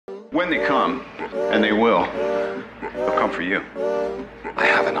When they come, and they will, they'll come for you. I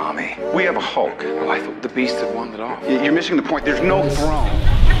have an army. We have a Hulk. Oh, I thought the beast had wandered off. You're missing the point. There's no throne.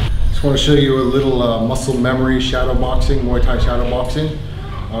 Just want to show you a little muscle memory shadow boxing, Muay Thai shadow boxing.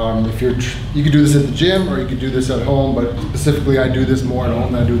 You could do this at the gym or you could do this at home, but specifically I do this more at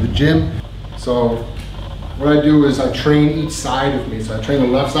home than I do at the gym. So what I do is I train each side of me. So I train the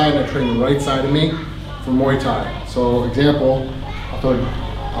left side and I train the right side of me for Muay Thai. So example,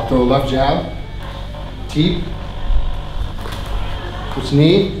 I'll throw the left jab, teep, switch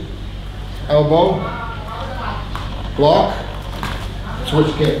knee, elbow, block,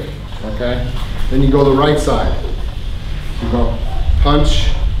 switch kick, okay? Then you go the right side. You go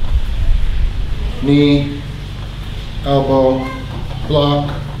punch, knee, elbow, block,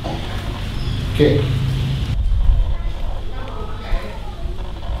 kick.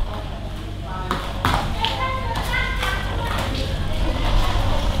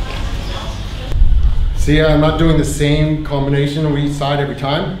 See, I'm not doing the same combination on each side every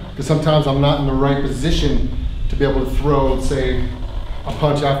time, because sometimes I'm not in the right position to be able to throw, say, a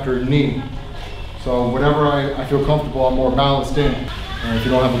punch after a knee. So whenever I feel comfortable, I'm more balanced in. And if you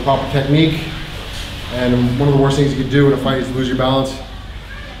don't have the proper technique, and one of the worst things you can do in a fight is lose your balance.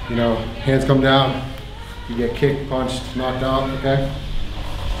 You know, hands come down, you get kicked, punched, knocked out, okay?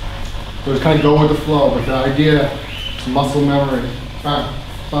 So just kind of go with the flow, but the idea is muscle memory. Bam,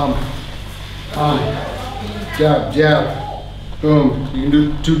 bam, bam. Jab, jab, boom. You can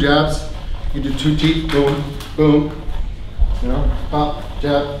do 2 jabs. You can do 2 teeth, boom, boom. You know, pop,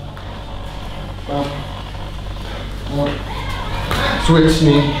 jab, pop, pop. Switch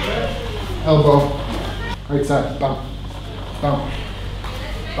knee, elbow, right side, bump, bump,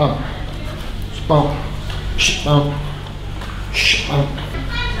 bump, bump, bump, bump.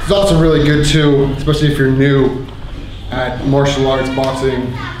 It's also really good too, especially if you're new at martial arts, boxing,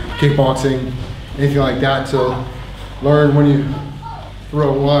 kickboxing, anything like that, to learn when you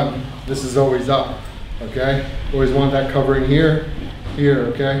throw one, this is always up, okay? Always want that covering here,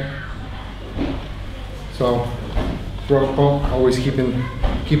 okay? So, throw a pump, always keeping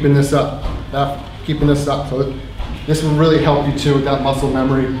this up, keeping this up. So this will really help you too with that muscle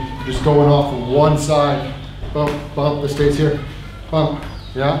memory. Just going off of one side, bump, bump, this stays here, bump,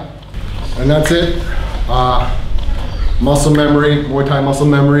 yeah? And that's it. Muscle memory, Muay Thai muscle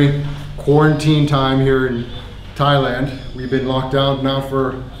memory. Quarantine time here in Thailand. We've been locked down now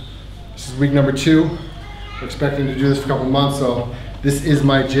this is week number 2. We're expecting to do this for a couple months, so this is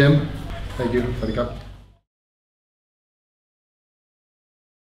my gym. Thank you.